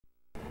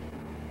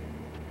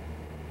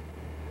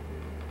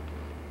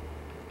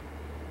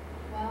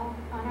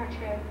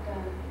trip, the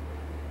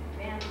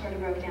van sort of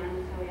broke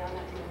down, so we all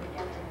got to go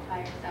together by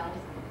ourselves,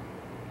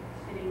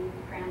 sitting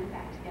crammed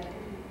back together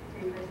in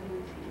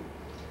three-person seat.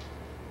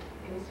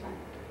 It was fun.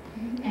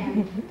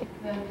 And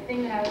the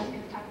thing that I was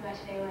going to talk about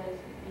today was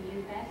the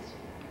Youth Fest.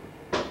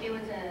 It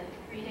was a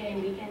 3-day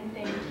weekend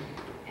thing,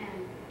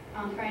 and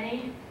on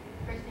Friday,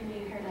 first thing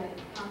we heard a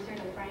concert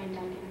of Brian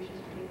Duncan, which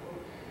was pretty cool.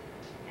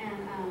 And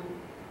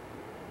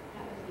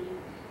that was neat.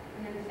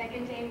 And then the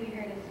second day we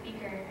heard a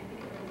speaker, I think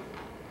it was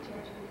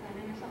George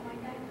McLennan or something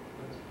like that.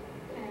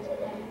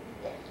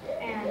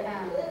 And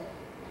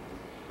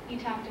he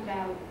talked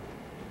about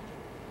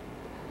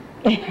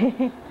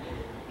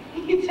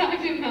he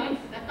talked about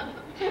stuff.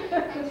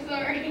 I'm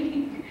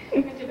sorry. I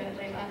went to bed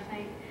late last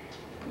night.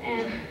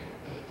 And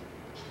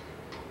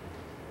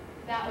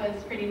that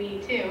was pretty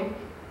neat too.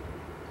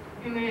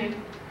 And then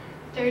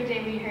third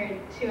day we heard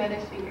 2 other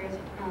speakers.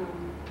 And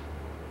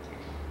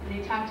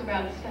they talked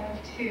about stuff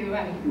too.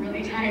 I'm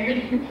really tired. I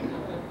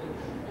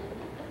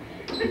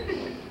can't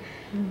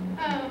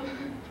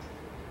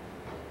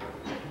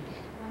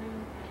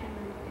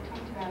remember what they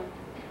talked about.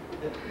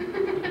 I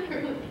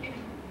really can't.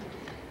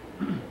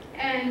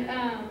 And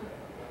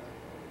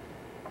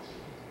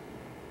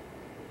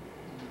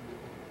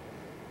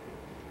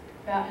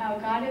about how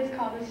God has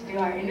called us to do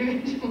our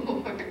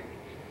individual work.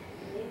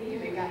 Maybe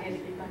even got his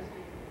sleep last night.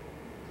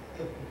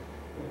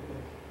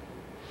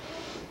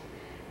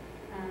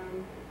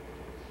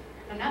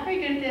 I'm not very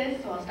good at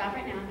this, so I'll stop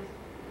right now.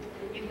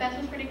 Youth Fest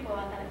was pretty cool.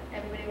 I thought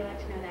everybody would like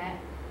to know that.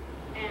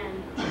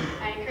 And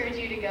I encourage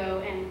you to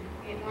go and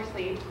get more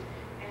sleep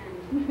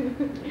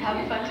and have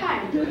a fun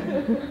time.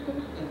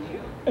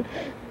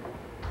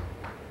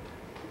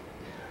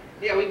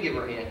 Yeah, we can give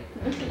her a hand.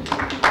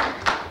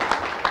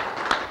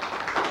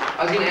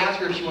 I was going to ask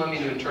her if she wanted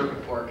me to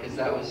interpret for her, because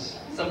that was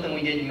something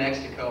we did in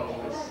Mexico.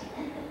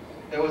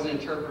 There was an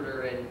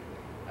interpreter, and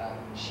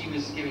she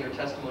was giving her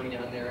testimony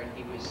down there, and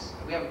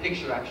we have a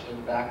picture actually in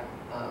the back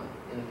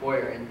in the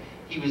foyer, and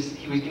he was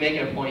making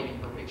a point,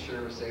 and her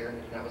picture was there,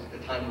 and that was the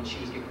time when she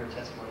was giving her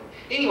testimony.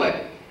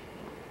 Anyway,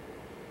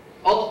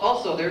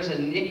 also there's a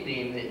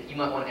nickname that you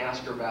might want to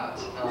ask her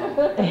about.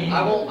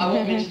 I won't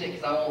mention it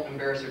because I won't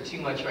embarrass her too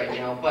much right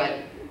now, but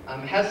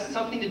it has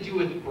something to do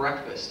with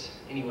breakfast.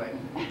 Anyway,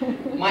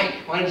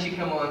 Mike, why don't you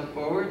come on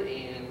forward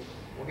and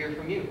we'll hear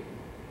from you.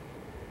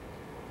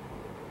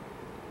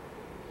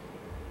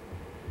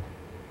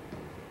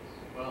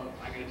 Well,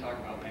 I'm going to talk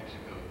about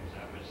Mexico because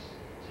that was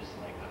just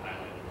like the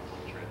highlight of the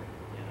whole trip.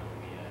 You know,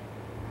 we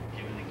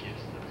giving the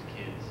gifts to those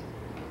kids.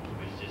 It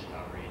was just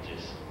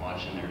outrageous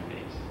watching their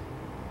face.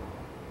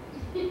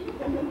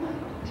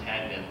 A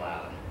tad bit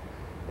loud.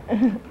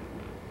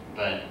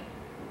 But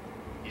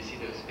you see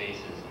those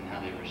faces and how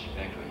they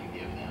respect what you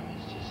give them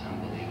is just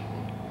unbelievable.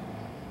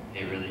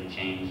 It really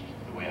changed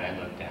the way I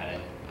looked at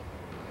it.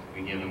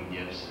 We give them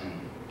gifts, and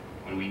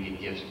when we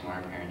get gifts from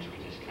our parents, we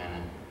just kind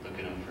of look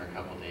at them for a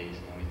couple days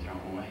and then we throw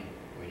them away.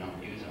 We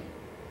don't use them.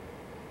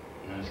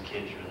 And those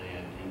kids really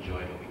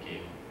enjoyed what we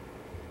gave them.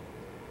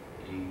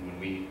 And when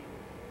we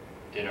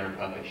did our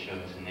puppet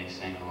shows and they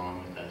sang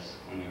along with us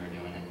when we were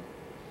doing it,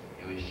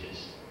 it was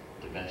just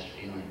the best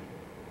feeling.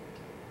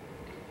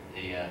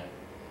 They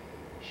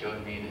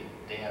showed me that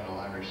they have a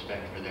lot of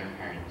respect for their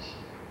parents.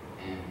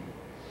 And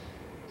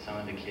some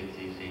of the kids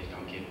these days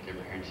don't give their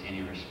parents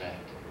any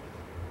respect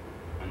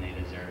when they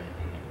deserve it,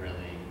 and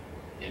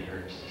it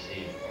hurts to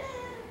see it.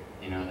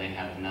 You know, they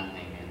have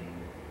nothing, and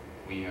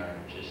we are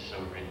just so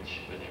rich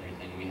with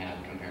everything we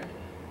have compared to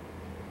them.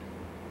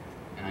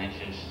 And I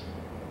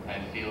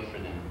feel for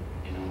them.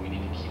 You know, we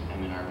need to keep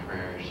them in our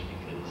prayers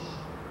because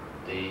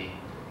they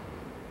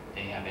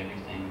have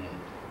everything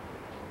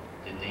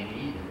that they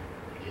need to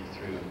get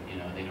through. You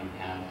know, they don't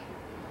have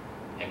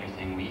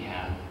everything we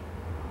have,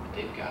 but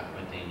they've got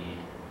what they need.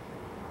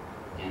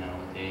 You know,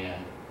 they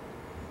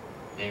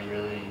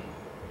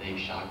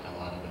shocked a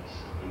lot of us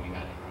when we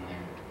got down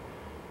there.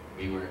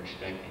 We were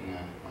expecting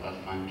a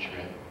fun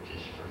trip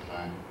just for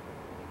fun.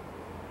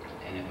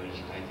 And it was,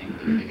 I think,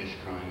 the biggest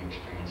growing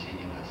experience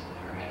any of us have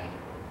ever had.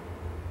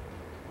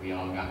 We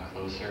all got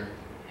closer,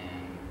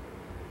 and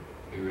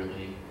we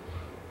really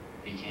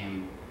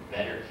became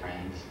better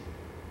friends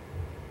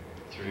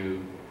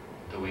through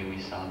the way we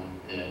saw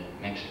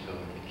Mexico,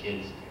 the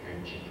kids there,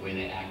 just the way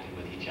they acted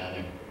with each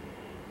other.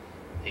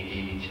 They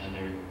gave each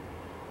other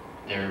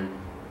their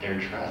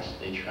trust.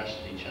 They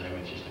trusted each other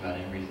with just about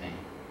everything.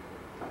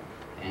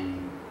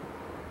 And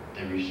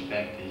the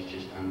respect is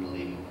just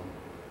unbelievable.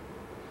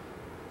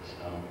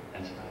 So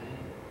that's about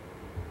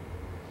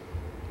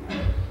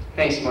it.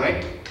 Thanks,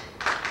 Mike.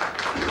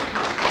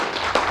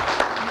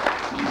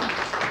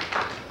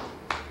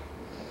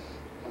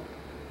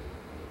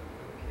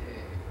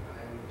 Okay,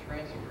 I'm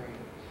transferring.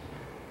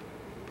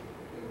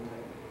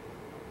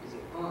 Is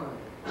it on?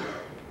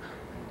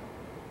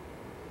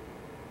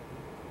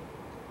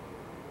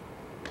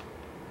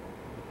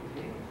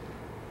 Okay.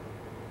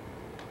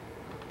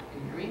 Can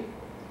you hear me?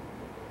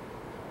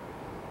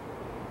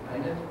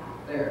 Kind of.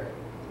 There.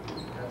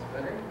 That's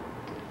better.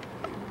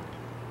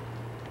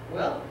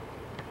 Well,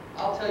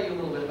 I'll tell you a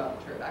little bit about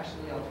the trip.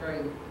 Actually, I'll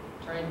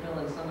try and fill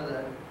in some of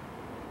the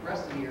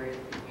rest of the areas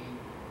that we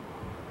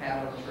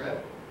had on the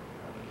trip.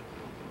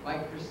 Mike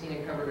and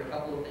Christina covered a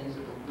couple of things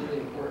that were really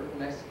important in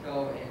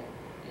Mexico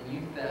and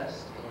Youth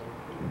Fest,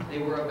 and they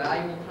were a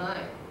valuable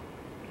time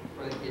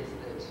for the kids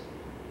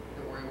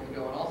that were able to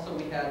go. And also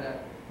we had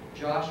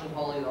Josh and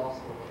Holly that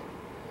also went,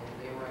 and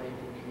they were unable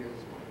to be here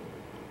this morning.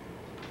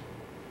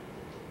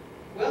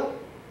 Well,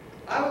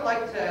 I would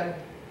like to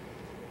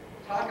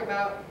talk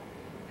about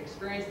the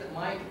experience that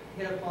Mike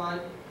hit upon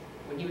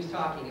when he was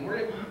talking. And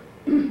we're going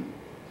to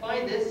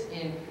find this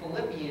in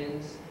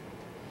Philippians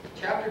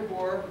chapter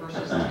 4,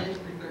 verses 10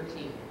 through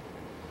 13.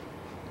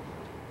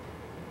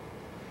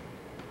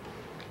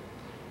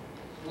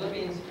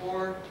 Philippians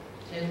 4,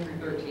 10 through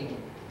 13.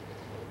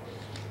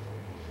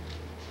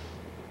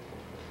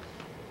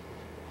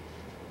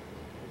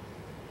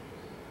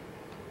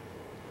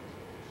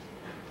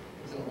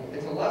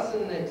 It's a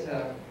lesson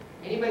that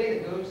anybody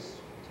that goes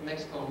to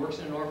Mexico and works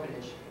in an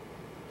orphanage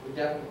would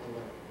definitely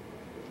learn.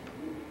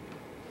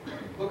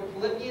 Book of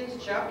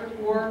Philippians, chapter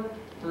 4,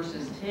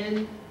 verses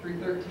 10 through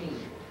 13.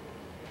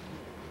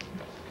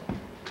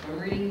 I'm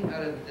reading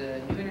out of the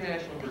New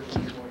International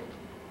Version this morning.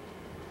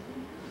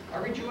 I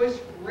rejoice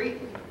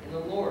greatly in the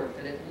Lord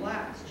that at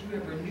last you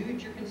have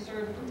renewed your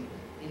concern for me.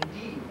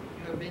 Indeed,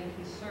 you have been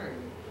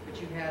concerned, but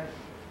you had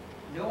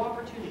no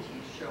opportunity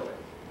to show it.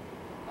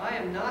 I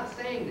am not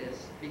saying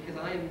this because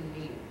I am in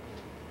need,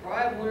 for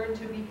I have learned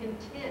to be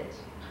content,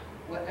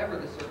 whatever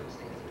the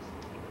circumstances.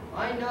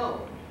 I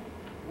know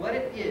what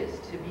it is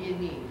to be in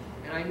need,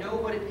 and I know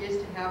what it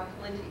is to have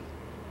plenty.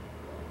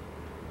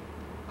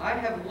 I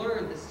have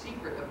learned the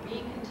secret of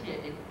being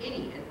content in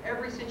any and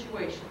every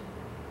situation,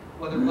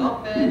 whether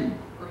well-fed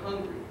or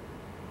hungry,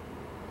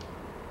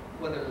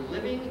 whether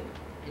living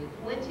in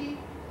plenty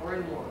or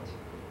in want.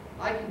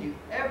 I can do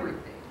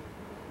everything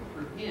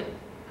through Him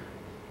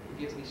who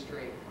gives me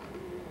strength.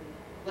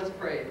 Let's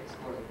pray this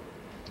morning.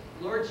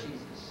 Lord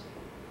Jesus,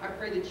 I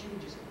pray that you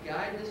would just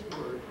guide this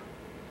word,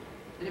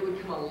 that it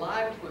would come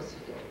alive to us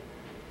today,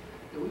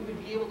 that we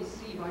would be able to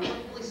see by your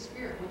Holy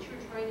Spirit what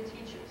you're trying to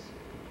teach us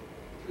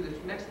through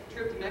this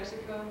trip to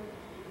Mexico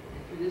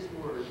and through this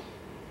word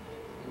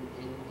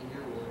in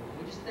your word. And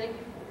we just thank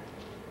you for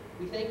it.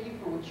 We thank you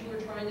for what you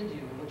are trying to do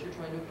and what you're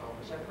trying to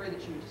accomplish. I pray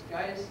that you would just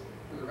guide us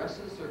for the rest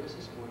of the service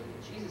this morning.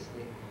 In Jesus'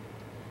 name,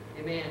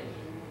 amen.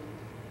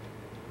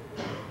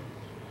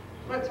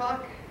 I'm going to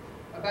talk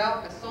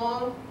about a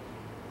song.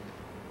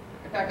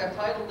 In fact, I've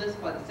titled this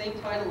by the same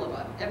title of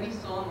an Evie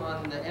song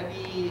on the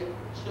Evie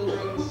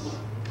children's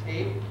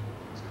tape.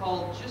 It's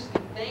called Just Be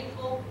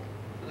Thankful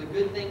for the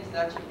Good Things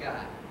That You've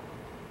Got.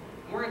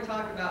 And we're going to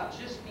talk about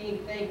just being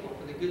thankful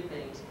for the good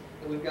things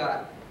that we've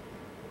got.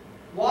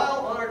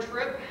 While on our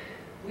trip,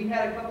 we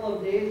had a couple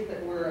of days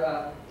that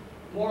were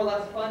more or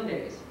less fun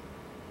days.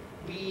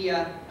 We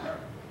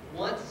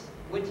once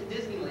went to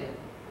Disneyland.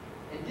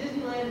 And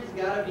Disneyland has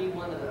got to be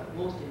one of the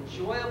most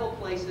enjoyable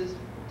places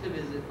to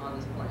visit on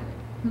this planet.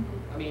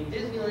 I mean,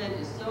 Disneyland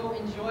is so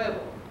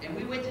enjoyable. And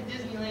we went to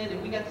Disneyland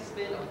and we got to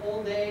spend a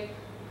whole day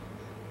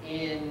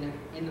in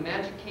the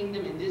Magic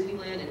Kingdom in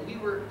Disneyland, and we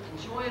were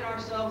enjoying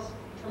ourselves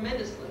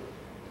tremendously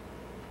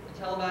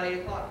until about 8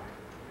 o'clock.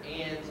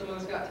 And some of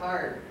us got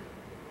tired.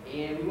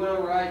 And we went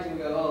on rides and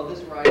we go, oh,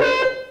 this ride.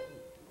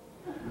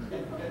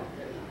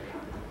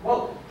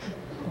 Whoa.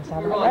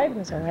 That ride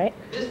was all right.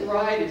 This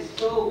ride is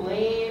so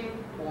lame.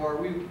 Or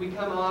we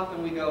come off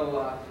and we go,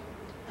 well,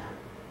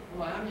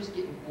 I'm just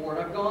getting bored.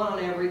 I've gone on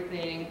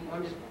everything.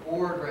 I'm just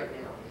bored right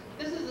now.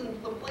 This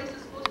isn't the place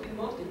that's supposed to be the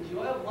most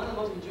enjoyable, one of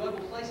the most enjoyable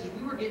places.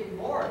 We were getting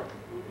bored.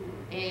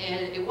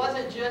 And it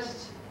wasn't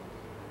just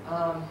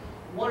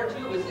one or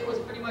two of us. It was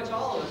pretty much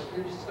all of us.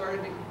 We just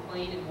started to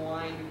complain and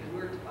whine because we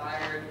were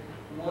tired.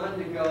 We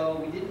wanted to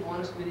go. We didn't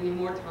want to spend any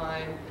more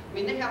time. I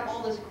mean, they have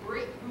all this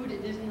great food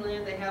at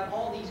Disneyland. They have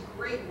all these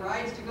great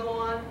rides to go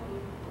on.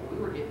 But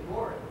we were getting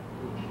bored.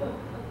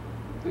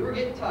 We were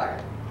getting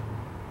tired.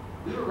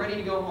 We were ready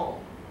to go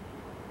home.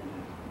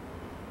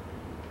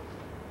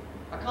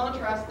 I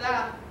contrast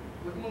that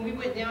with when we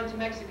went down to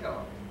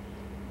Mexico.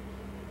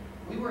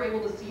 We were able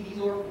to see these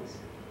orphans.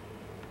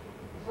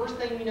 The first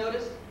thing we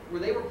noticed were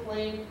they were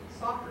playing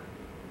soccer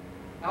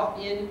out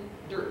in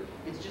dirt.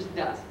 It's just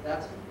dust.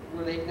 That's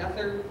where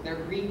their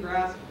green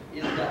grass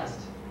is dust.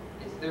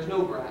 There's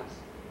no grass.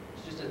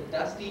 It's just a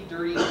dusty,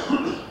 dirty,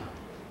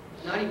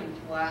 not even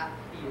flat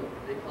field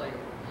they play in.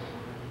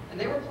 And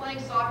they were playing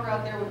soccer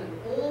out there with an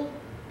old,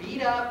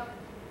 beat-up,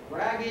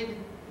 ragged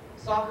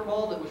soccer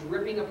ball that was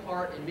ripping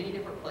apart in many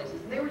different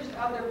places. And they were just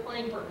out there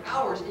playing for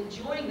hours,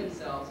 enjoying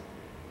themselves,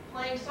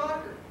 playing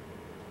soccer.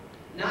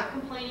 Not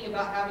complaining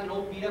about having an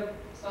old, beat-up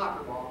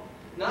soccer ball.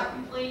 Not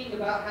complaining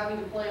about having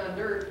to play on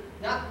dirt.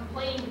 Not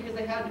complaining because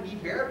they had to be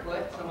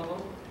barefoot, some of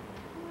them.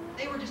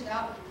 They were just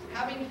out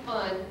having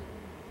fun,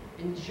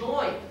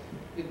 enjoying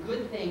the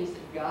good things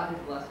that God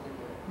had blessed them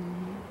with.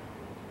 Mm-hmm.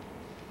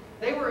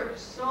 They were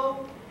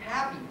so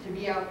happy to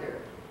be out there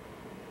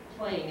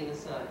playing in the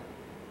sun.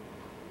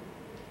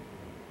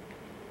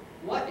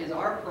 What is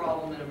our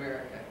problem in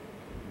America?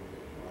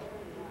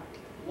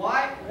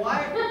 Why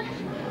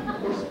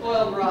we're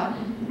spoiled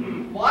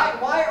rotten?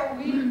 Why are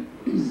we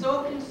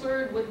so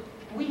concerned with,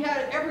 we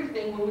had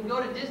everything when we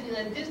go to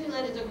Disneyland.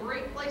 Disneyland is a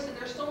great place, and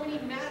there's so many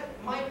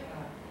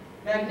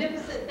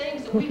magnificent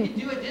things that we could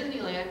do at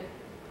Disneyland,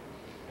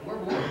 and we're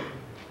bored.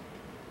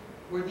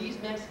 Where these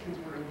Mexicans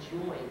were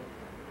enjoying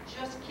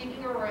just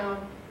kicking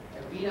around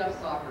a beat-up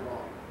soccer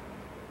ball.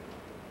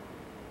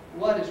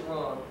 What is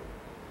wrong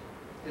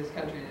with this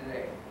country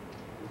today?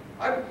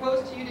 I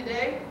propose to you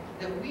today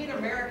that we in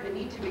America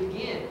need to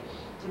begin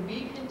to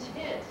be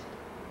content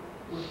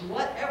with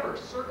whatever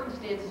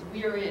circumstances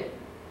we are in.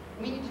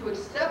 We need to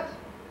accept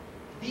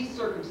these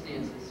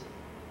circumstances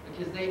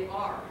because they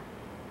are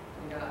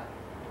from God.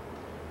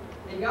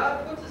 And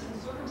God puts us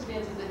in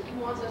circumstances that He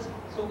wants us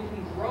so we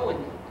can grow in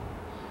them.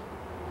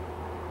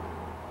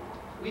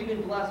 We've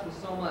been blessed with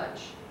so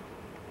much.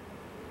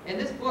 And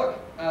this book,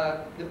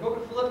 the book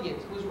of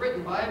Philippians, was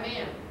written by a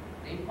man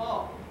named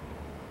Paul.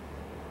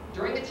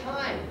 During a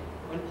time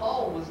when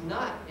Paul was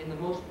not in the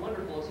most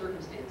wonderful of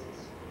circumstances.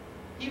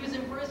 He was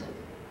in prison.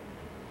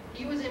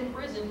 He was in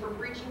prison for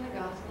preaching the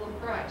gospel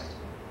of Christ.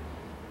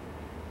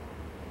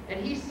 And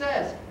he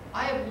says,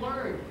 I have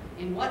learned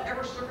in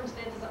whatever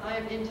circumstances I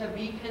am in to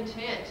be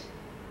content.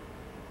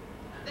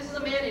 This is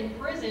a man in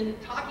prison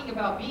talking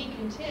about being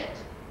content.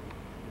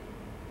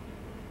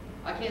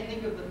 I can't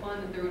think of the fun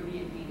that there would be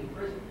in being in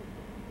prison.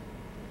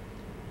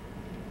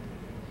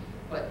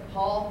 But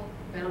Paul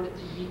found it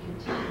to be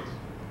content.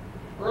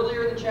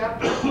 Earlier in the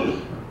chapter,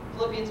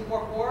 Philippians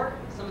 4:4,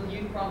 some of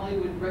you probably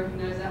would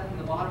recognize that from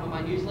the bottom of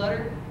my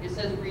newsletter. It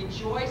says,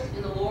 rejoice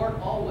in the Lord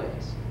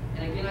always.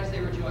 And again, I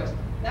say rejoice.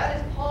 That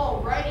is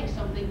Paul writing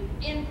something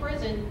in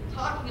prison,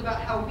 talking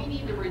about how we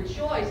need to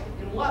rejoice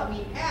in what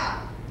we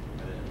have,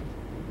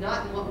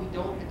 not in what we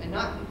don't have, and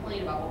not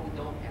complain about what we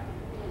don't have.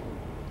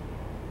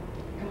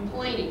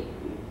 Complaining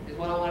is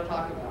what I want to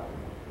talk about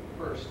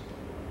first.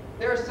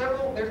 There are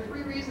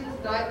three reasons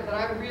that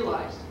I've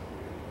realized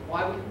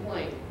why we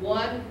complain.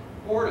 One,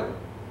 boredom.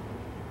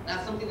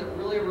 That's something that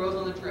really arose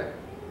on the trip.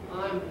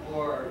 I'm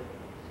bored.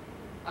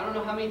 I don't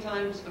know how many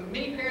times,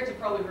 many parents have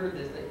probably heard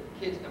this, that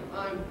kids come,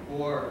 I'm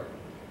bored.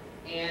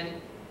 And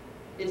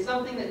it's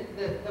something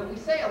that we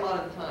say a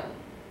lot of the time.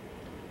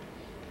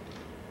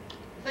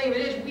 The thing of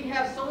it is, we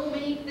have so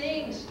many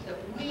things that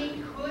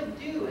we could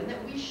do and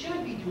that we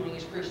should be doing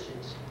as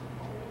Christians.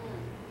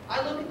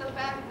 I look at the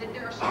fact that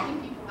there are so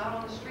many people out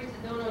on the streets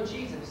that don't know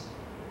Jesus.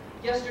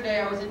 Yesterday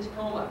I was in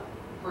Tacoma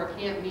for a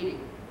camp meeting.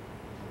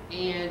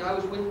 And I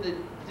was with the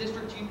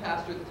district youth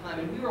pastor at the time,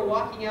 and we were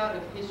walking out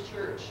of his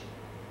church.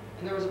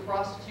 And there was a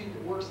prostitute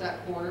that works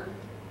that corner,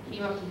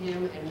 came up to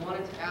him and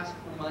wanted to ask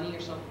for money or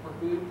something for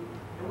food.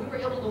 And we were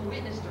able to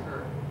witness to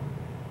her,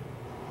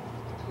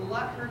 to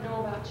let her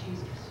know about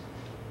Jesus.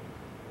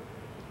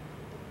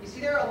 You see,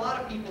 there are a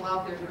lot of people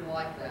out there that are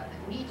like that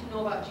need to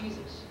know about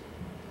Jesus.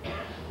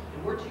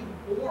 And we're too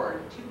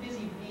bored, too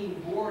busy being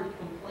bored,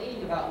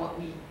 complaining about what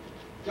we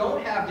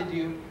don't have to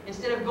do,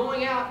 instead of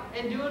going out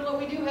and doing what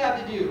we do have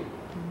to do.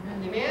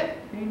 Amen?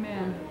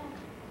 Amen.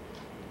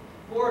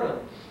 Boredom.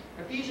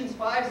 Ephesians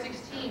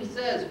 5:16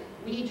 says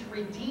we need to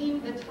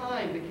redeem the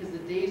time because the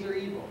days are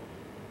evil.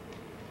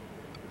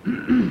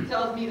 It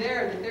tells me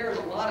there that there's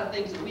a lot of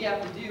things that we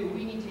have to do.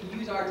 We need to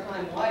use our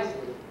time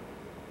wisely.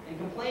 And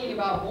complaining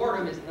about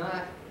boredom is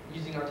not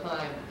using our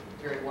time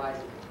very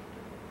wisely.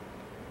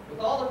 With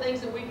all the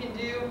things that we can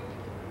do,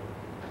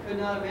 I could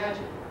not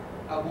imagine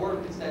how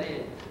boredom can set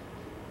in.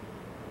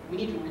 We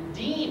need to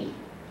redeem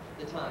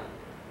the time,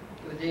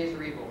 for the days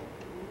are evil.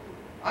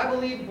 I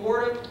believe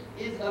boredom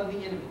is of the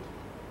enemy.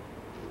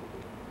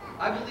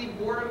 I believe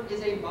boredom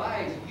is a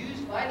vice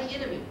used by the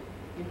enemy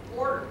in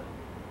order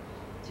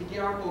to get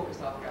our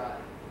focus off God,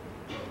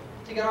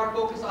 to get our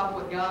focus off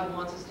what God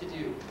wants us to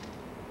do.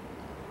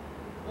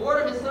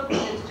 Boredom is something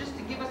that's just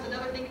to give us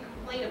another thing to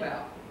complain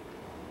about,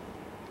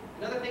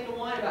 another thing to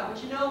whine about.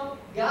 But you know,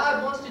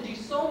 God wants to do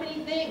so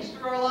many things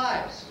through our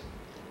lives.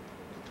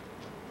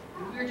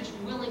 If we're just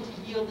willing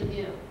to yield to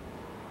Him,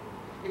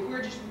 if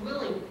we're just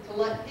willing to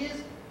let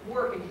His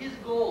work and His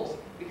goals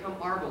become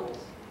our goals,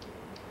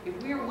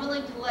 if we are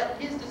willing to let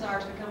His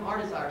desires become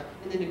our desires,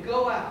 and then to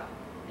go out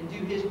and do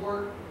His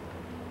work,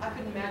 I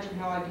couldn't imagine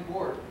how I'd be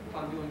bored if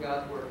I'm doing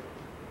God's work.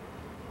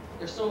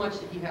 There's so much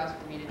that He has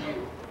for me to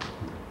do.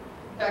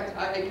 In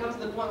fact, it comes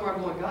to the point where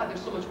I'm going, God,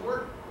 there's so much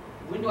work.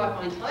 When do I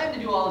find time to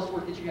do all this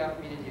work that you have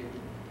for me to do?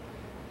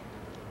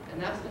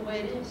 And that's the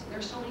way it is.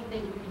 There's so many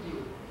things we can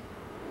do.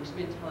 We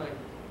spend time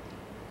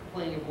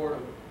complaining of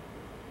boredom.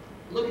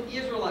 Look at the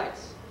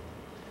Israelites.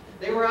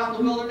 They were out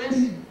in the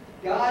wilderness.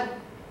 God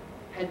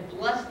had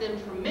blessed them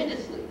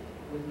tremendously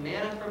with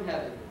manna from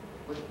heaven,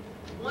 with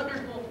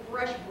wonderful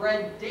fresh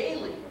bread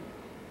daily.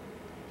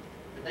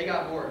 But they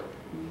got bored.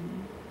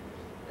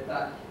 They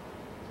thought,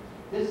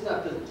 this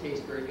stuff doesn't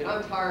taste very good.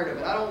 I'm tired of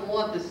it. I don't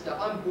want this stuff.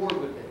 I'm bored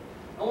with it.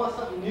 I want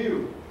something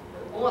new.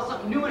 I want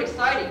something new and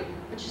exciting.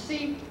 But you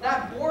see,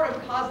 that boredom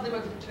caused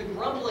them to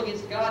grumble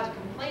against God, to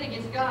complain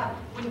against God,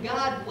 when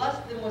God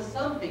blessed them with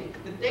something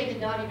that they did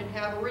not even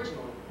have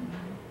originally.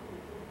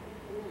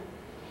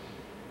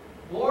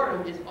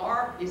 Boredom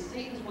is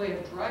Satan's way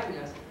of driving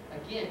us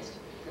against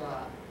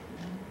God.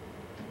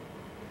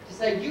 To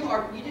say, you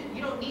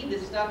don't need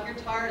this stuff, you're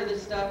tired of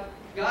this stuff,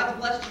 God's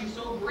blessed you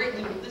so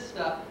greatly with this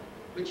stuff,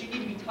 but you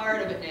need to be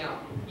tired of it now.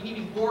 You need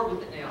to be bored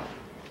with it now.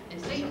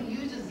 And Satan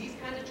uses these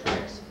kinds of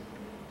tricks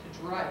to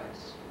drive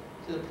us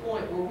to the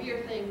point where we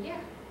are thinking, yeah,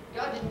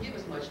 God didn't give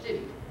us much, did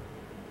he?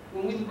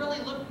 When we really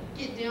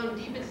get down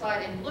deep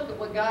inside and look at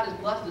what God has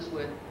blessed us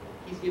with,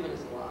 he's given us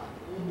a lot.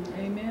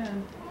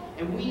 Amen.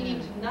 And we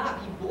need to not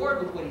be bored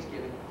with what he's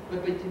given,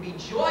 but to be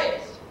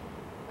joyous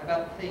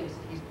about the things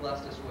he's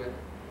blessed us with.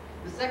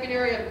 The second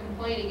area of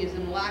complaining is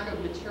in lack of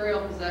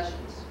material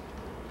possessions.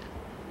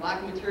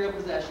 Lack of material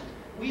possessions.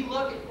 We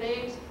look at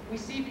things, we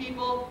see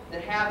people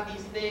that have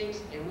these things,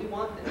 and we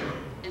want them.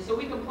 And so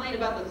we complain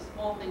about the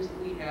small things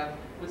that we have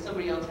when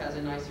somebody else has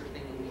a nicer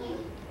thing than we do.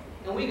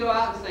 And we go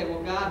out and say,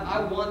 well, God,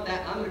 I want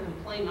that. I'm going to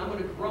complain. I'm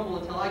going to grumble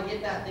until I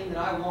get that thing that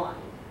I want.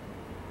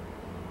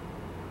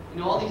 You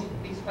know, all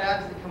these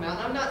fads that come out.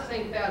 And I'm not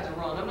saying fads are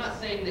wrong. I'm not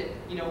saying that,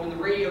 you know, when the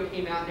radio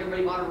came out and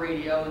everybody bought a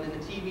radio, and then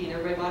the TV and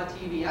everybody bought a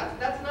TV.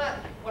 That's not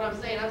what I'm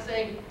saying. I'm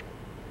saying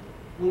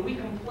when we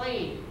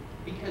complain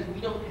because we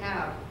don't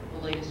have the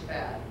latest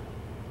fad,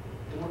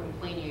 then we're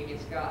complaining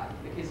against God.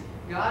 Because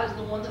God is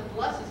the one that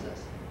blesses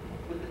us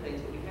with the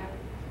things that we have.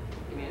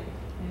 Amen?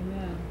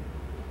 Amen.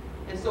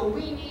 And so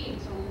we need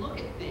to look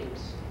at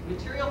things,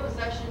 material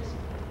possessions,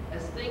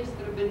 as things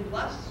that have been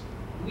blessed,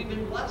 we've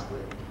been blessed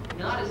with,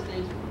 not as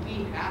things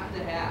we have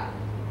to have.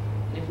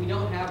 And if we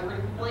don't have, we're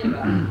going to complain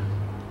about it.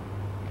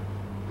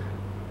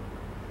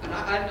 And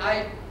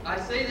I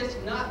say this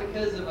not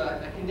because of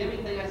a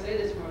condemning thing. I say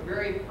this from a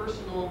very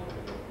personal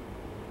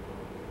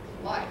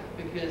life,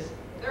 because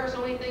there are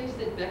so many things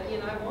that Becky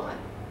and I want.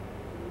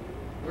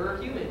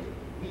 We're human.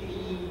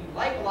 We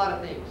like a lot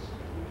of things.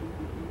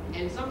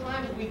 And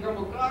sometimes we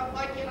grumble, God,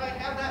 why can't I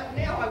have that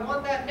now? I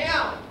want that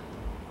now.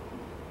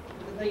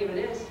 But the thing of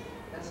it is,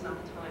 that's not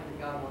the time that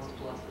God wants to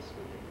bless us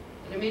with it.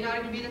 And it may not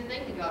even be the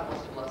thing that God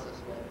wants to bless us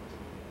with.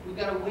 We've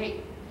got to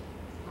wait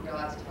for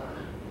God's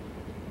time.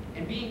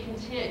 And being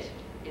content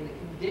in the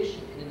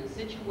condition and in the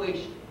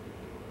situation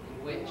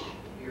in which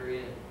you're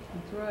in.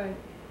 That's right.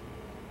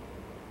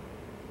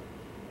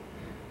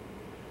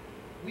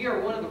 We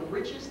are one of the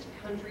richest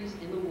countries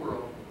in the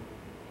world,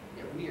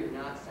 yet we are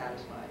not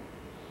satisfied.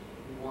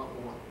 We want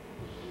more.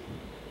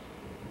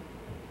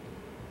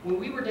 When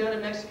we were down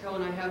in Mexico,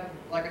 and I have,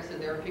 like I said,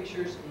 there are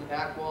pictures in the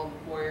back wall of the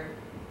foyer.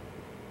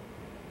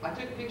 I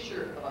took a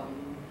picture of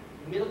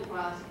a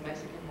middle-class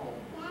Mexican home.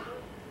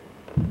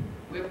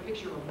 We have a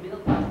picture of a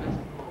middle-class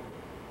Mexican home.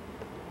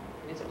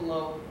 And it's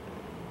below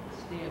the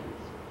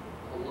standards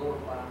of a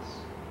lower-class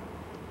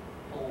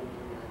home in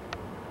America.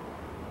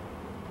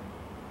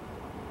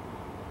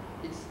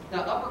 It's the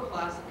upper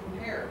class that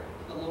compare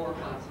to the lower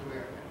class in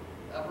America.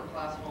 The upper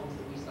class homes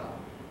that we saw.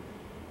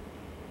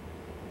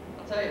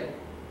 I'll tell you,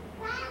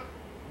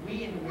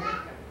 we in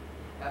America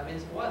have been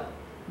spoiled.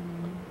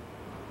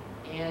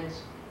 And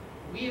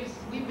we've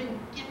been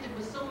gifted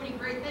with so many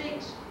great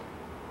things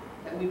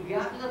that we've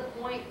gotten to the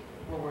point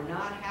where we're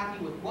not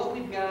happy with what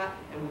we've got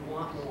and we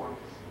want more.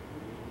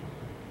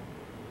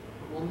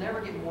 We'll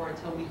never get more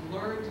until we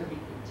learn to be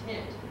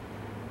content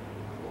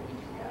with what we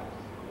do have.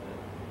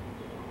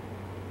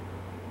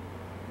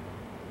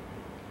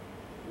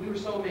 We were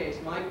so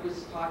amazed. Mike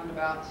was talking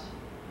about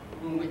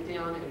when we went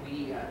down and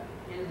we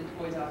handed the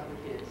toys out to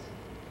the kids.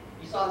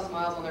 You saw the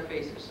smiles on their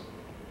faces.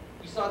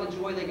 You saw the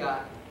joy they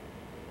got.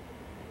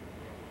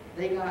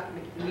 We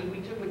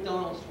took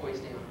McDonald's toys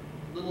down,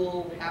 little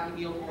old Happy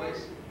Meal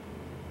toys,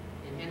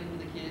 and handed them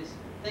to the kids.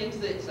 Things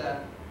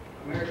that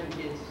American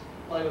kids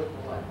play with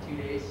for what, 2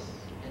 days,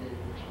 and then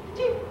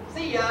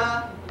see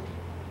ya.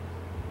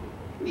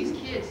 These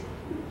kids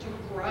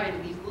took pride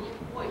in these little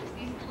toys,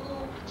 these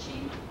little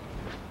cheap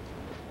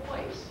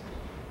toys.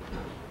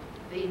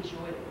 They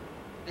enjoyed it.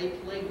 They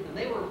played with them.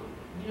 They were,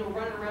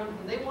 running around with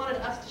them. They wanted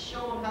us to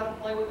show them how to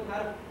play with them,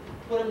 how to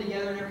put them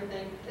together and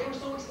everything. They were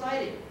so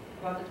excited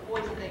about the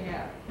toys that they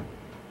have.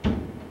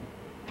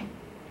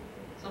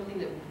 Something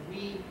that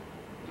we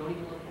don't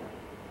even look at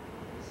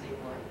in the same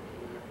light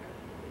in America.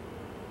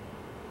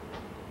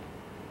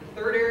 The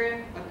third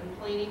area of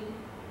complaining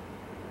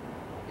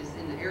is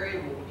in the area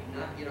where we do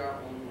not get our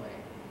own way.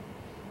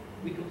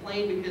 We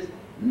complain because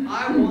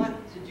I want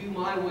to do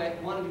my way,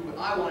 want to do what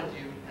I want to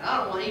do, and I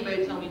don't want anybody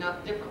to tell me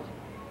nothing differently.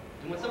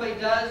 And when somebody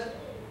does,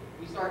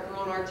 we start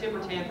throwing our temper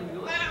tantrum and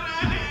go,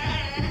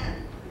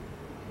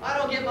 I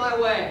don't get my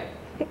way.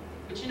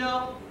 But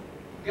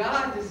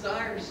God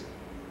desires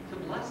to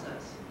bless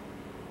us.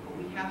 But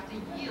we have to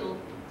yield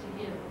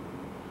to Him.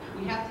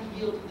 We have to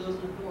yield to those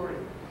in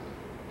authority.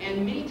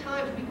 And many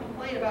times we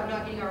complain about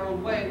not getting our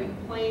own way. We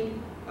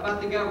complain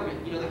about the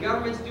government. The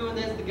government's doing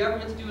this, the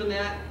government's doing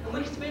that. And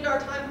we spend our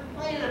time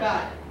complaining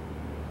about it.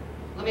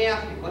 Let me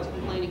ask you, what's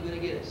complaining going to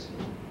get us?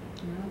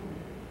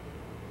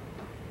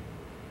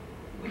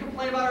 We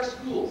complain about our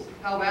schools,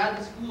 how bad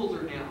the schools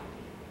are now.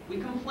 We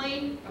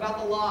complain about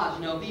the laws.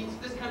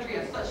 This country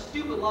has such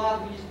stupid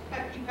laws. We just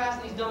keep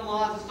passing these dumb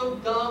laws. It's so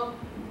dumb.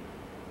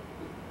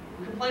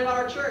 We complain about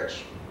our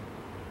church.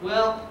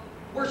 Well,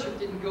 worship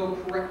didn't go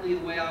correctly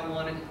the way I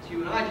wanted it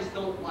to, and I just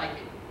don't like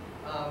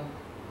it.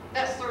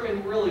 That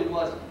sermon really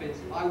was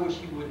offensive. I wish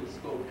he wouldn't have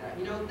spoke that.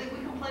 You know, we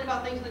complain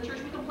about things in the church.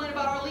 We complain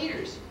about our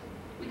leaders.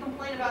 We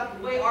complain about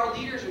the way our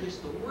leaders are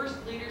just the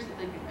worst leaders that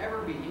they could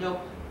ever be. You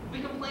know, we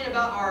complain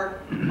about our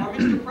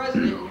Mr.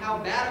 President and how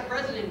bad a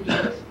president he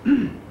is.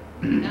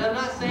 And I'm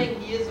not saying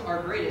he is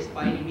our greatest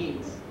by any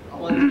means. I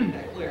want to make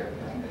that clear.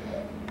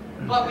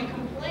 But we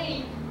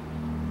complain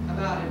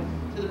about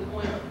him to the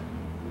point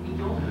we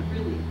don't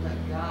really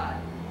let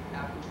God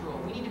have control.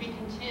 We need to be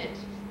content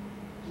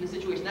in the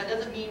situation. That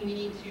doesn't mean we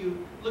need to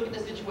look at the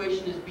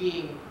situation as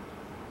being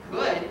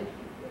good,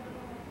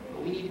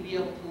 but we need to be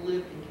able to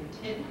live in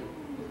contentment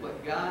with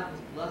what God has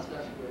blessed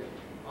us with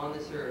on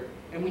this earth.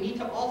 And we need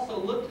to also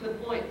look to the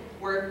point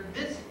where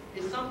this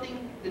is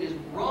something that is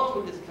wrong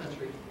with this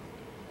country.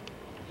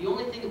 The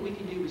only thing that we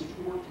can do is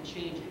to work to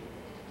change it.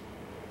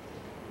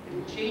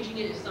 And changing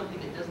it is something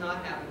that does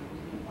not happen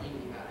through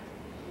complaining about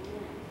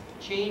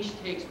it. Change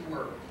takes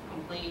work.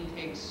 Complaining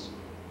takes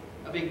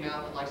a big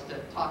mouth that likes to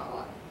talk a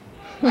lot.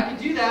 I can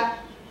do that.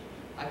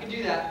 I can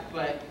do that,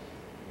 but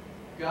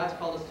God's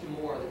called us to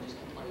more than just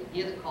complaining.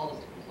 He hasn't called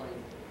us to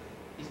complain.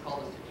 He's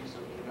called us to do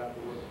something about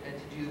the work and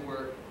to do the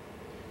work.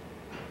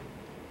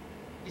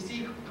 You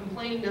see,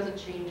 complaining doesn't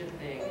change a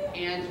thing.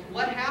 And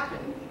what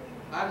happened?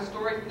 I have a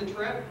story from the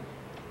trip.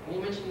 I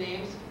won't mention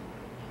names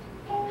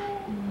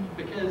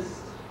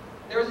because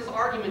there was this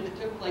argument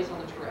that took place on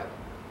the trip.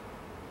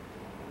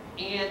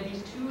 And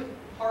these two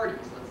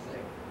parties, let's say,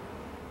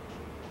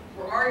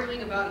 were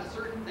arguing about a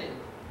certain thing.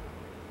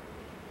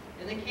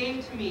 And they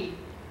came to me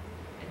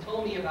and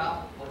told me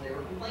about what they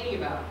were complaining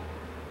about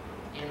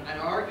and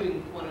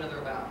arguing with one another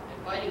about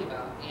and fighting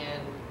about.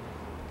 And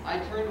I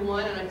turned to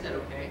one and I said,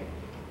 okay,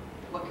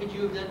 what could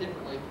you have done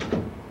differently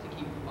to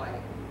keep from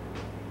fighting?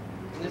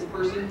 And this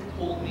person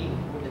told me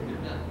what they could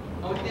have done.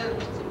 I went to the other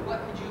person and said, what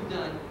could you have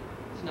done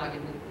to not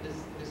get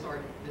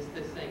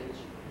this thing?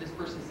 This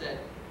person said,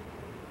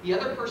 the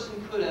other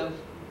person could have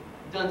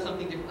done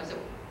something different. I said,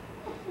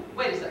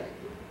 wait a second.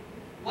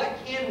 What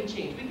can we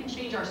change? We can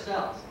change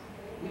ourselves.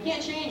 We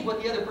can't change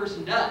what the other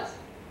person does.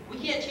 We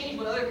can't change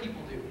what other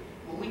people do.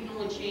 But we can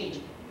only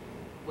change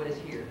what is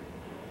here.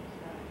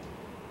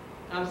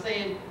 And I'm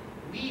saying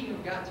we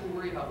have got to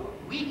worry about what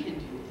we can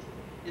do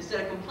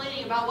instead of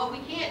complaining about what we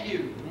can't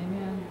do.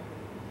 Amen.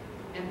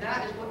 And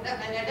that is what that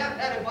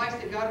advice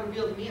that God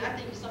revealed to me, I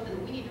think is something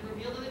that we need to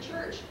reveal to the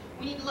church.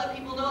 We need to let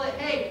people know that,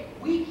 hey,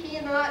 we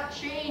cannot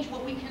change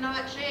what we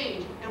cannot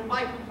change. And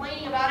by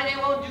complaining about it, it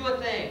won't do a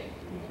thing.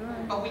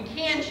 Right. But we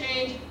can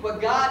change what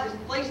God has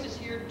placed us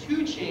here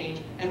to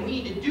change, and we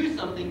need to do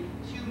something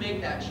to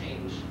make that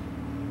change.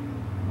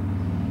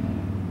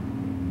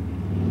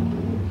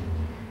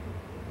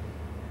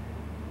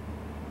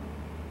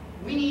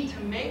 We need to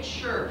make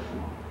sure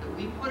that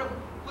we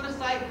put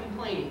aside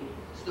complaining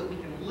so that we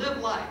can live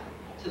life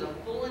to the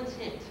full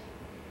intent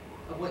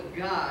of what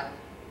God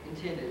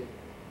intended.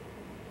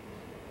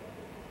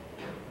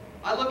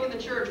 I look in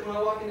the church, when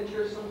I walk in the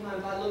church,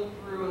 sometimes I look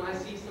through and I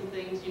see some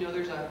things, you know,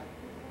 there's a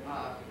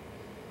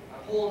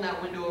hole in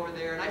that window over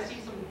there, and I see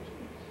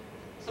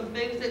some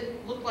things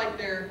that look like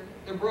they're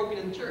broken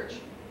in the church.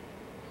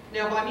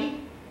 Now, by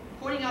me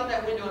pointing out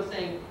that window and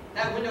saying,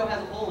 that window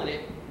has a hole in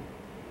it,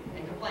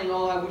 and complaining,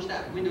 oh, I wish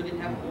that window didn't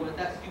have a hole in it,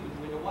 that stupid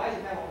window, why does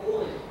it have a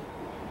hole in it?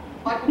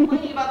 By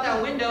complaining about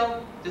that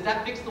window, does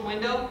that fix the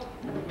window?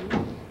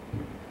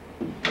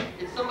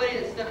 It's somebody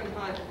that's stepping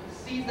behind,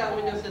 sees that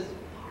window, says,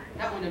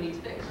 that window needs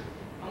fixed.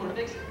 I'm going to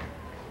fix it.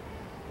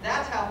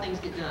 That's how things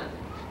get done.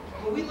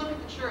 When we look at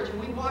the church and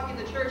we walk in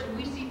the church and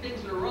we see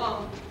things that are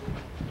wrong,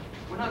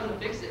 we're not going to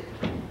fix it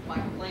by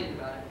complaining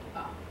about it.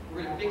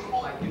 We're going to fix it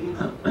by doing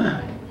something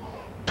about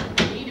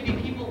it. We need to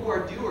be people who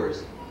are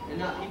doers and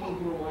not people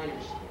who are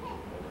whiners.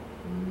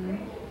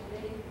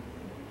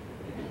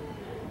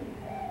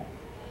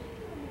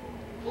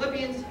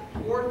 Philippians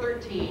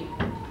 4:13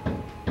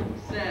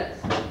 says,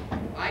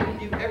 I can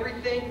do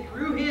everything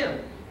through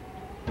Him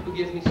who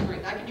gives me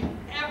strength. I can do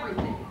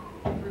everything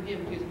through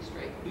Him who gives me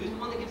strength. Who's the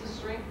one that gives us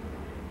strength?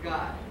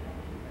 God.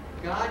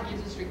 God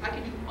gives us strength. I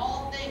can do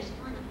all things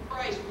through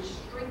Christ, which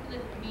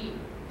strengtheneth me,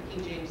 the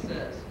King James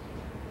says.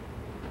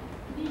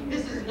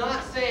 This is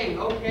not saying,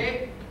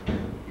 okay,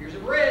 here's a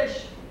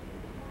bridge.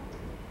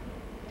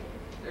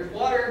 There's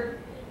water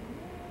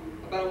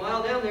about a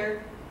mile down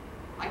there.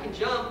 I can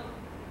jump.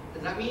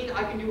 Does that mean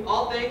I can do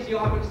all things? You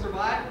know, I'm going to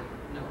survive?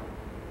 No.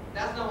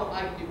 That's not what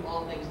I can do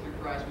all things through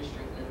Christ, which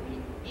strengtheneth me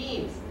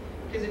means.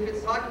 Because if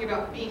it's talking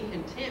about being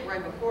content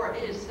right before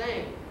it, it is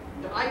saying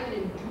that I can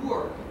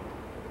endure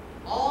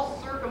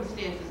all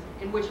circumstances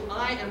in which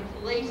I am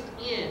placed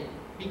in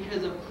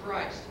because of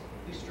Christ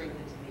who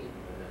strengthens me.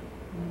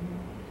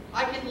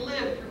 I can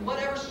live through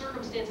whatever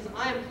circumstances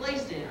I am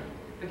placed in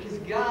because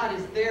God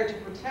is there to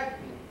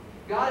protect me.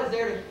 God is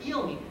there to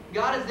heal me.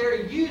 God is there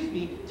to use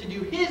me to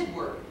do His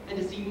work and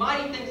to see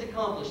mighty things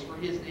accomplished for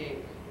His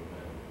name.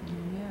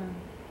 Amen.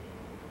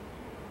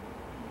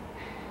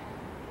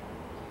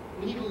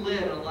 We need to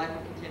live in a life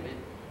of contentment.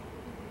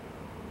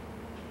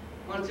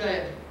 want to tell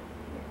you,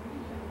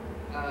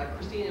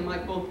 Christine and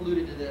Mike both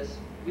alluded to this.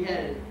 We had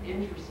an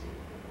interesting,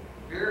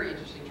 very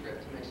interesting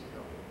trip to Mexico.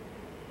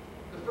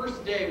 The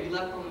first day, we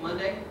left on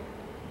Monday,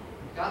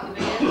 got in the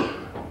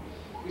van,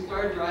 we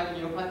started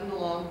driving, putting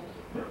along.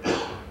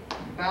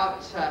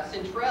 About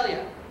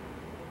Centralia,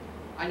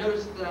 I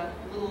noticed the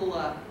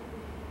little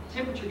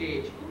temperature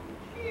gauge.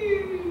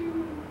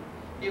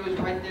 It was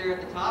right there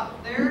at the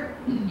top there,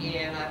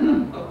 and I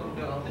thought, oh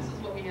no, this is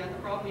what we had the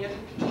problem. We had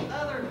the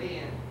other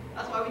van.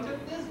 That's why we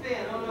took this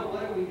van. Oh no,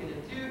 what are we going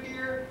to do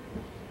here?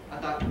 I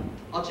thought,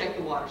 I'll check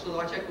the water. So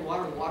I checked the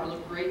water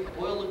looked great,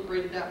 the oil looked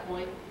great at that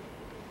point.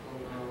 Oh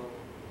no.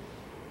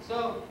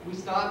 So we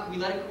stopped, we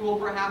let it cool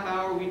for a half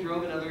hour, we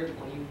drove another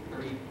 20,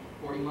 30,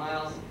 40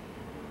 miles.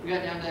 We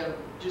got down to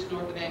just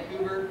north of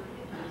Vancouver,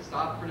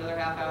 stopped for another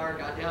half hour,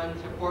 got down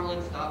to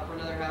Portland, stopped for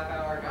another half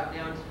hour, got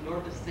down to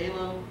north of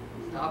Salem,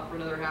 stopped for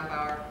another half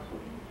hour.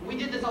 We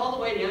did this all the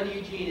way down to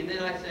Eugene, and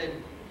then I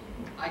said,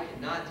 I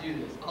cannot do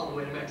this all the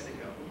way to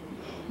Mexico.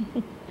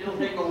 It'll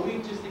take a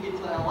week just to get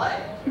to LA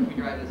if we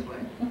drive this way.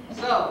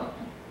 So,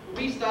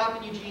 we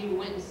stopped in Eugene, we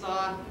went and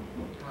saw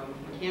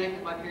a mechanic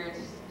that my parents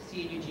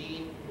see in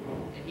Eugene,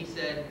 and he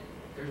said,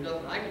 there's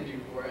nothing I can do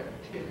for it.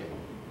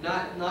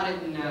 Not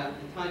in the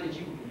time that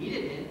you need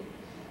it in.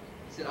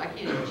 He said, I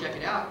can't even check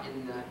it out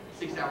in the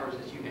 6 hours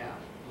that you have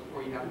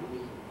before you have to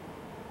leave.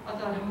 I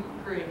thought, oh,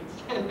 great.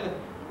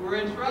 We're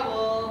in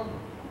trouble.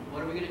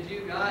 What are we going to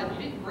do, God?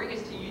 You didn't bring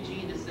us to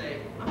Eugene to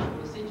say, I'm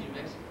going to send you to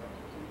Mexico.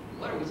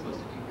 What are we supposed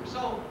to do here?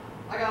 So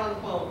I got on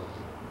the phone.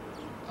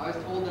 I was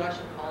told that I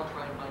should call and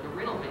try and find a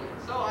rental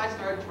van. So I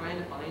started trying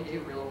to find a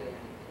rental van.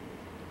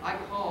 I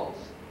called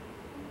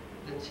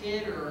the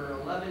 10 or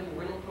 11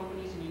 rental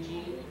companies in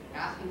Eugene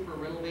asking for a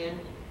rental van.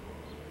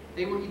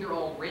 They were either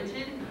all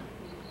rented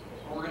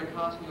or were going to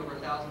cost me over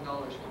 $1,000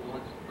 for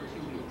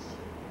 2 weeks.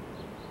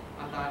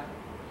 I thought,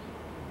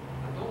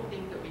 I don't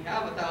think that we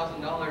have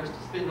 $1,000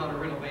 to spend on a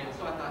rental van.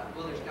 So I thought,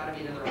 well, there's got to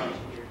be another option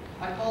here.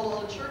 I called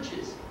all the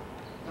churches,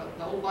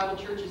 the old Bible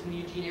churches in the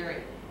Eugene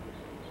area,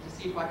 to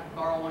see if I could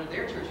borrow one of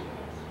their church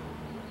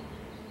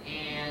vans.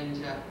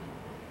 And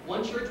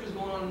one church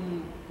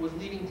was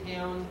leaving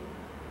town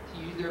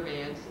to use their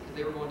vans because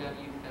they were going down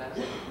to Youth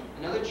Fest.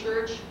 Another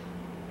church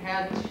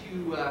had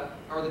to,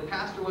 or the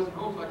pastor wasn't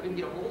home, so I couldn't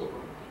get a hold of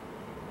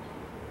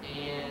him.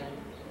 And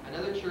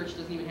another church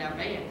doesn't even have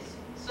vans.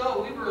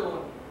 So we were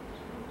going,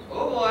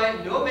 oh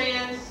boy, no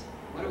vans.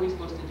 What are we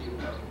supposed to do?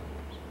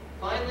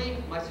 Finally,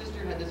 my sister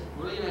had this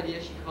brilliant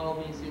idea. She called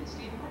me and said,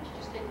 Steve, why don't you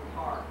just take a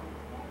car?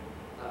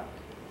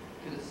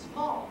 Because it's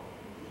small.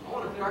 I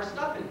want to fit our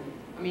stuff in.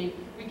 I mean,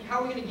 how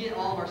are we going to get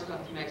all of our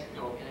stuff to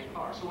Mexico in a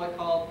car? So I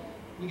called.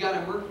 We got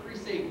a Mercury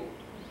Sable.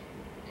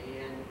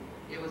 And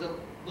it was a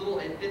little,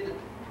 it fit the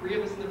 3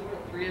 of us in the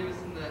front, 3 of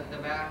us in the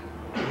back,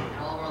 and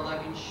all of our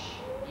luggage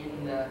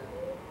in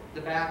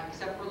the back,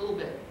 except for a little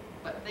bit.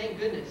 But thank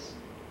goodness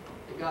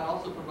that God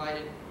also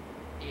provided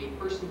a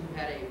person who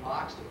had a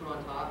box to put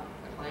on top,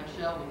 a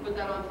clamshell. We put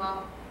that on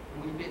top,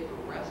 and we fit the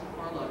rest of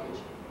our luggage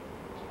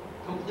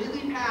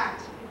completely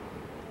packed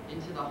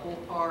into the whole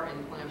car and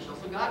the clamshell.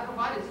 So God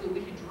provided so that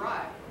we could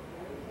drive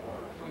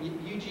from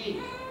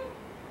Eugene.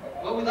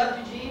 Well, we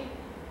left Eugene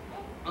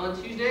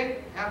on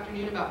Tuesday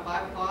afternoon about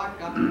 5 o'clock,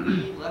 got the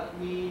weed, left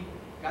the weed,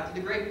 got to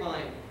the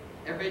Grapevine.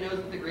 Everybody knows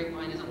that the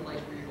Grapevine is a place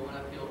where you're going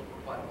uphill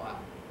for quite a while.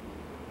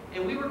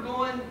 And we were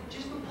going,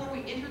 just before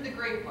we entered the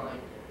Grapevine,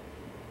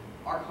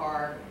 our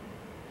car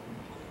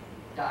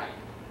died.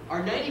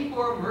 Our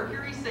 94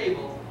 Mercury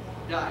Sable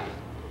died.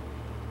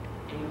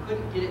 And we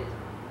couldn't get it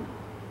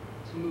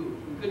to move.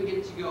 We couldn't get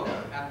it to go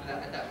after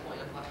that. At that point,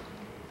 I thought,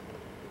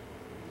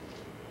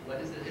 what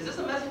is it? Is this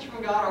a message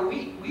from God? Are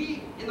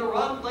we in the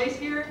wrong place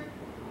here?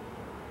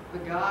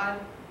 But God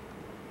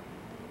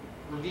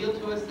revealed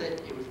to us that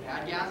it was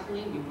bad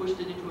gasoline. We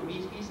pushed it into a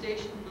BP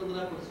station, filled it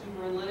up with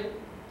super unleaded.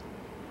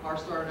 Car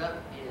started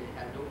up and it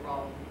had no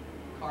problem.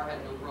 The car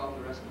had no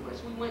problem the rest of the way.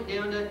 So we went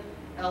down to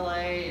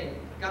LA and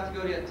got to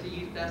go to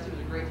Youth Fest. It was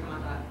a great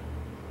time. I thought,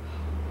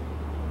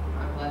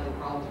 I'm glad the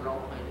problems are all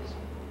behind us.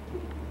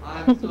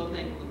 I'm so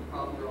thankful that the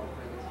problems are all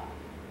behind us.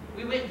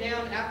 We went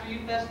down after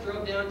Youth Fest,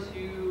 drove down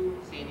to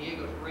San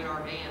Diego to rent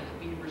our van that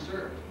we had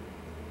reserved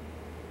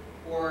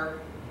for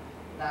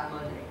that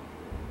Monday.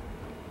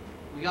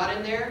 We got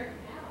in there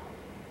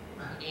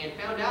and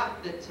found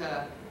out that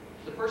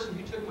the person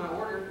who took my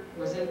order,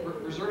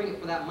 reserving it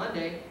for that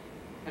Monday,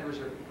 had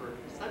reserved it for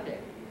Sunday.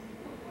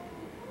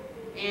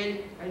 And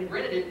I had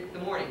rented it the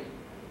morning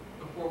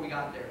before we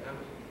got there.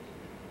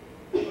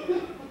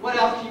 What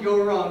else can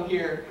go wrong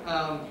here?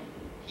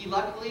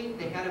 Luckily,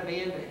 they had a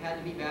van, but it had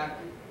to be back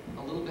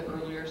a little bit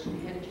earlier, so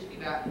we had to just be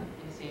back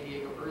in San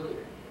Diego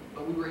earlier.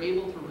 But we were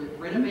able to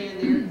rent a van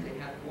there because they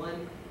had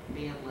one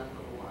van left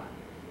on the lot.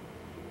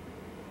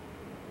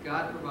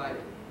 God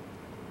provided.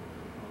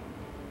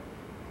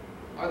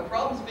 Are the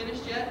problems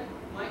finished yet,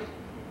 Mike?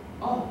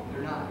 Oh,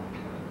 they're not.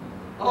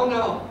 Oh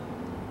no!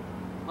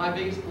 My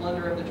biggest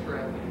blunder of the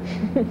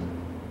trip.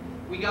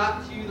 We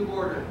got to the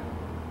border,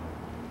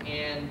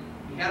 and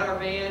We had our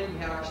van, we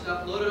had our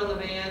stuff loaded on the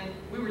van.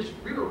 We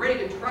were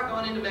ready to truck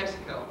on into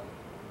Mexico.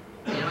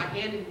 And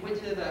I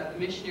went to the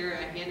missionary,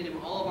 I handed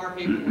him all of our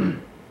paperwork.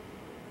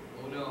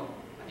 Oh no,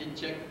 I didn't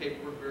check the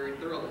paperwork very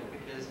thoroughly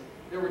because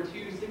there were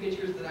 2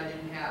 signatures that I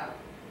didn't have.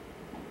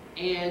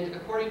 And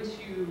according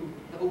to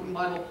the Open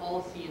Bible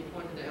policy in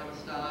Puente de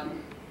Amistad,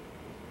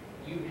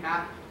 you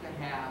have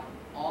to have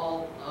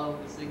all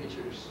of the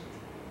signatures.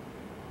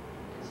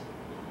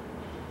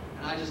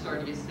 And I just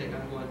started to get sick.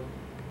 I'm going,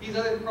 these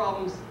other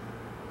problems,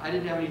 I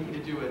didn't have anything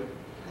to do with.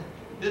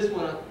 This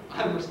one,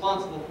 I'm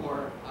responsible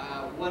for.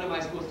 What am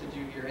I supposed to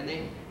do here? And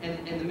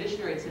the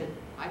missionary had said,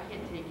 I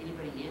can't take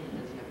anybody in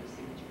that doesn't have a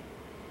signature.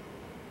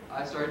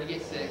 I started to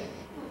get sick.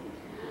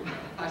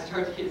 I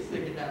started to get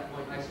sick at that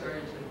point.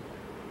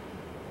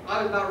 I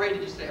was about ready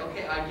to just say,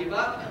 okay, I give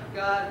up.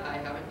 God, I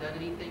haven't done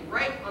anything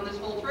right on this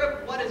whole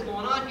trip. What is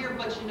going on here?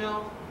 But you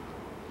know,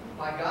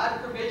 by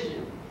God's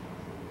provision,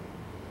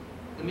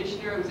 the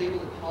missionary was able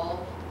to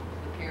call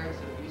the parents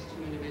of these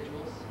 2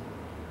 individuals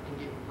and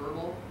get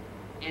verbal.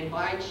 And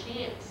by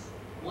chance,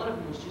 one of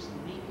them was just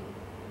leaving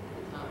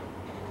at the time.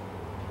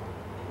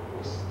 It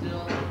was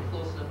still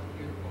close enough to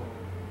hear the phone.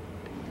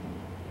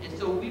 And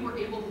so we were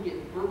able to get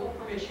verbal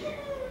permission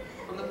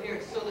from the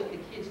parents so that the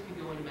kids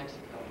could go into Mexico.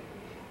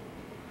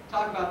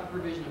 Talk about the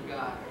provision of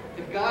God.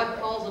 If God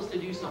calls us to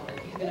do something,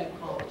 He's going to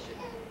accomplish it.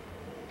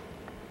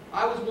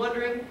 I was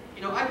wondering,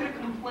 you know, I could have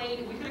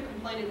complained, we could have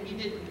complained, and we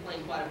did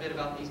complain quite a bit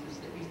about these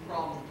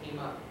problems that came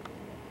up.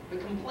 But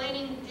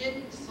complaining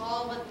didn't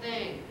solve a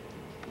thing,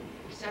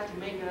 except to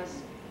make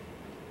us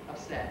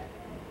upset.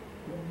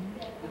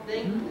 The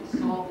thing that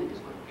solved it is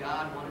what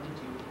God wanted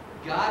to do.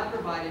 God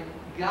provided,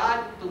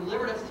 God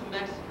delivered us to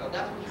Mexico.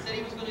 That's what He said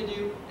He was going to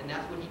do, and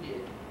that's what He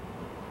did.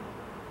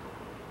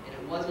 And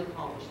it wasn't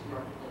accomplished through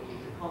our complaining.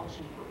 It was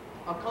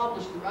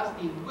accomplished through us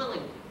being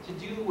willing to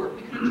do the work.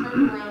 We could have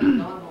turned around and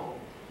gone home.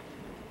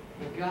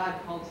 But God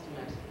called us to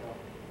Mexico,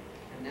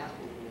 and that's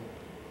what we did.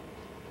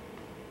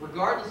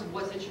 Regardless of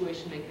what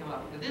situation may come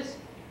up. Now, this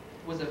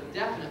was a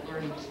definite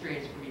learning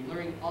experience for me,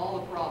 learning all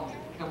the problems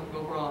that can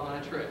go wrong on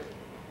a trip.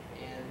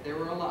 And there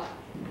were a lot.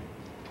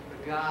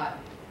 But God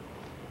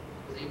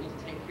was able to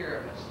take care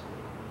of us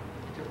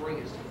and to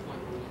bring us to the point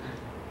where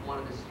He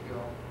wanted us to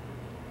go.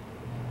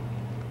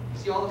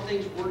 See, all the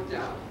things worked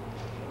out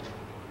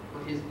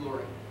for His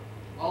glory.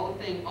 All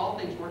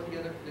things work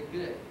together for the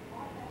good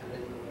of the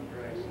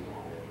Christ.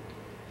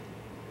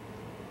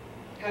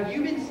 Have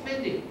you been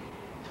spending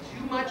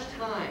too much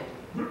time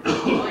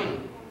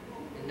whining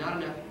and not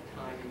enough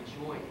time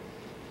enjoying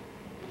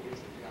the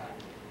gifts of God?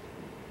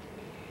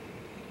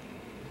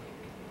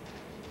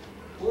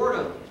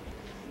 Boredom,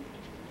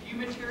 few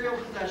material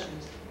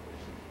possessions,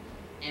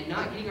 and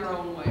not getting our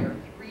own way are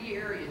 3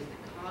 areas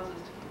that cause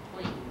us to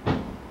complain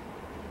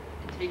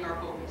and take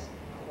our focus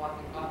off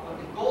what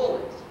the goal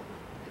is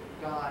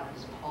that God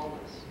has called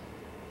us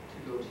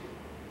to go to.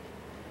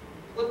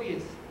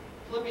 Philippians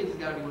has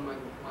got to be one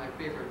of my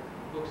favorite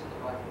books in the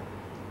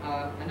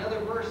Bible. Another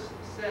verse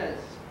says,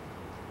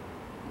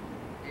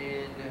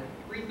 in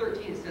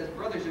 3:13, it says,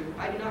 Brothers,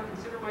 I do not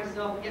consider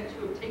myself yet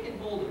to have taken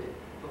hold of it,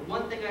 but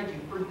one thing I do,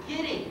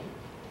 forgetting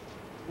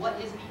what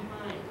is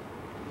behind,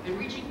 and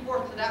reaching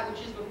forth to that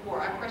which is before,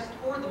 I press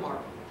toward the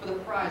mark for the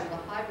prize of the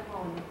high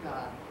calling of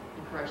God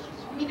in Christ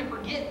Jesus. We need to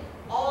forget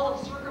all of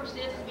the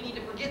circumstances. We need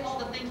to forget all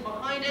the things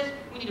behind us.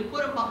 We need to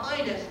put them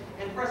behind us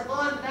and press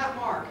on to that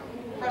mark.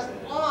 Press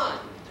on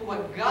to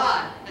what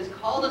God has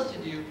called us to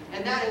do,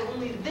 and that is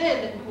only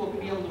then that we will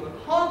be able to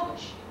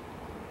accomplish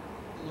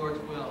the Lord's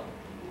will.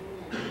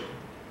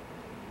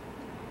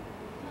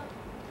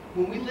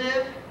 When we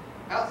live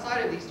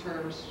outside of these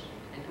terms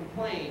and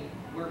complain,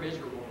 we're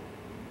miserable.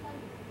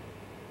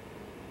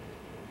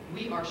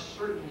 We are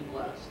certainly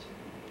blessed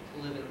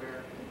to live in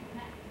America.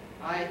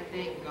 I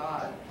thank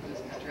God for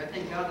this country. I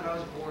thank God that I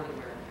was born in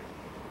America.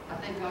 I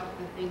thank God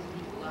for the things that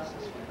He blessed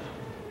us with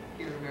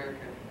here in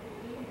America.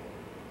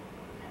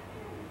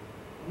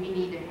 We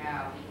need to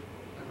have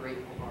a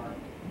grateful heart.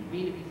 We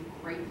need to be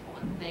grateful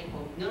and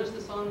thankful. Notice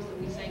the songs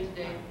that we sang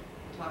today.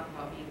 We talk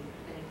about being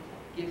thankful.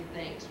 Give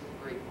thanks with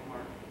a grateful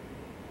heart.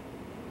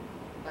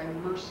 Thy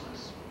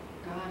mercies.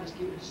 God has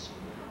given us so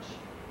much.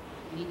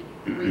 We need to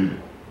be grateful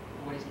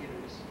for what He's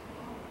given us.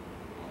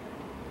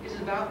 It's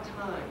about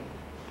time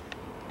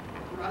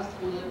for us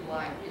to live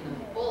life in the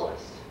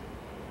fullest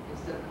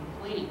instead of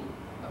complaining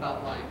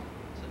about life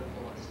to the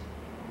fullest.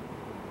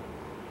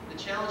 The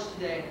challenge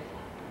today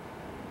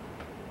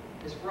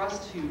is for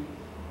us to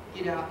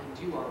get out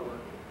and do our work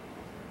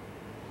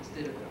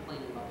instead of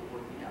complaining about the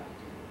work we have to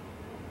do.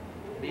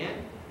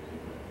 Amen?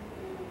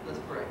 Let's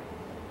pray.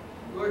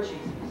 Lord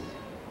Jesus,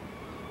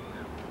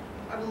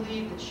 I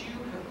believe that You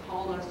have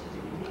called us to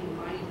do many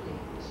mighty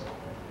things,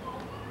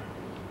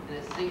 and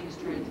that Satan is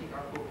trying to take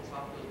our focus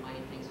off those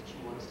mighty things that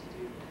You want us to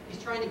do.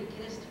 He's trying to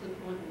get us to the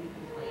point where we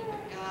complain.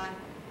 But God,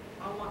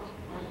 I want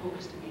our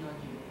focus to be on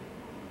You.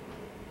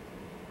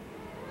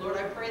 Lord,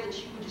 I pray that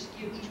You would just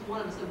give each one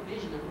of us a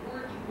vision of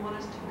where You want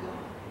us to go,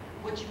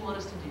 what You want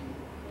us to do.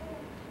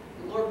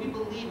 And Lord, we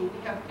believe and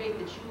we have faith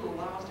that You will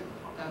allow us to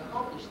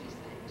accomplish these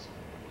things.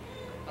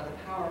 by the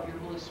power of your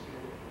Holy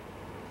Spirit.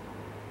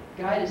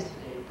 Guide us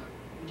today.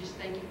 We just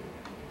thank you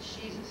in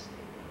Jesus'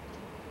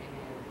 name.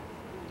 Amen.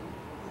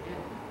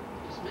 Amen.